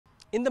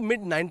In the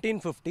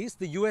mid-1950s,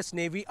 the US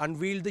Navy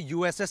unveiled the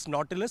USS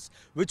Nautilus,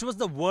 which was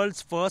the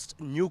world's first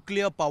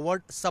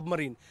nuclear-powered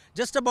submarine.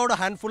 Just about a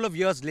handful of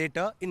years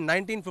later, in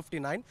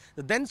 1959,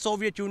 the then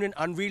Soviet Union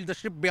unveiled the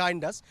ship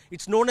behind us.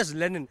 It's known as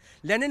Lenin.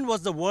 Lenin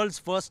was the world's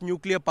first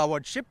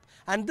nuclear-powered ship,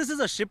 and this is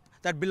a ship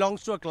that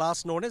belongs to a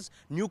class known as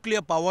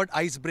nuclear-powered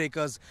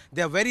icebreakers.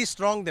 They're very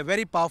strong, they're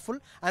very powerful,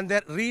 and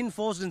they're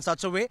reinforced in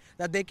such a way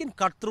that they can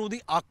cut through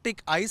the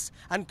Arctic ice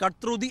and cut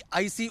through the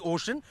icy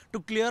ocean to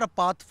clear a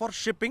path for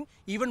shipping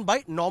even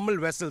by normal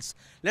vessels.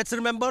 Let's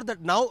remember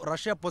that now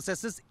Russia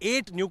possesses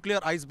 8 nuclear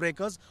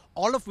icebreakers,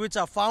 all of which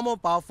are far more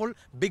powerful,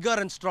 bigger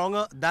and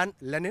stronger than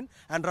Lenin.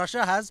 And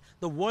Russia has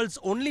the world's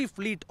only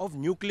fleet of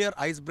nuclear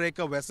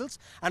icebreaker vessels.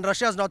 And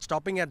Russia is not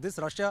stopping at this.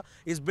 Russia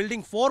is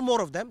building 4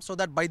 more of them so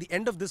that by the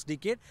end of this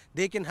decade,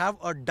 they can have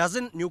a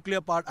dozen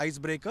nuclear-powered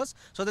icebreakers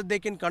so that they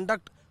can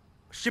conduct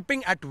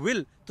shipping at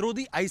will through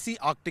the icy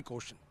Arctic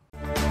Ocean.